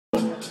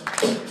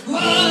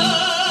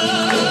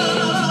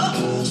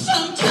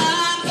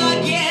Sometimes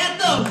I get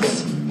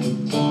those.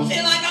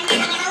 Feel like I'm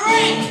never gonna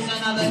raise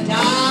another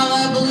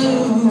dollar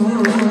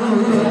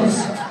blues.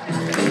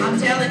 I'm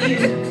telling you,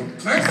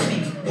 mercy me.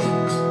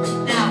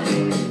 Now,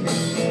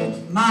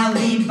 my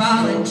lead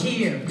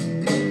volunteer,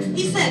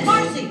 he said,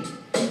 Marcy,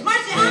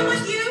 I'm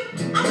with you.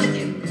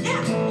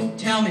 Yeah.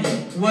 Tell me,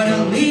 what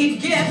a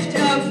lead gift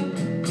of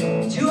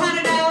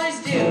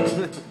 $200 do?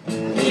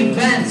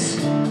 Events,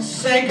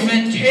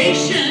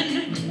 segmentation.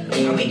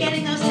 Are we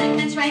getting those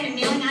segments right and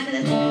kneeling onto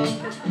this?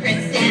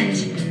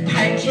 Present,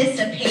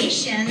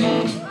 participation.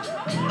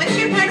 What's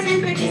your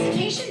present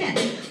participation then?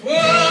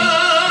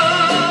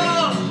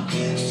 Whoa!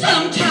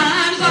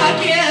 Sometimes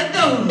I get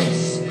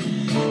those.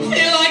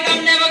 Feel like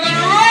I'm never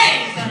gonna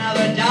raise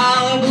another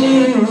dollar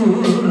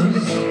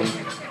blues.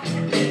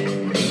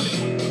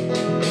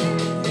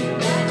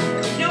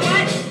 You know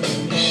what?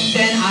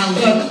 Then I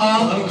look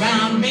all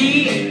around me.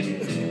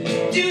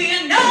 Do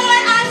you know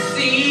what I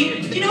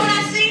see? Do you know what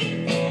I see?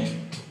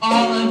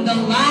 All of the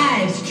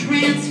lives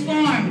transformed.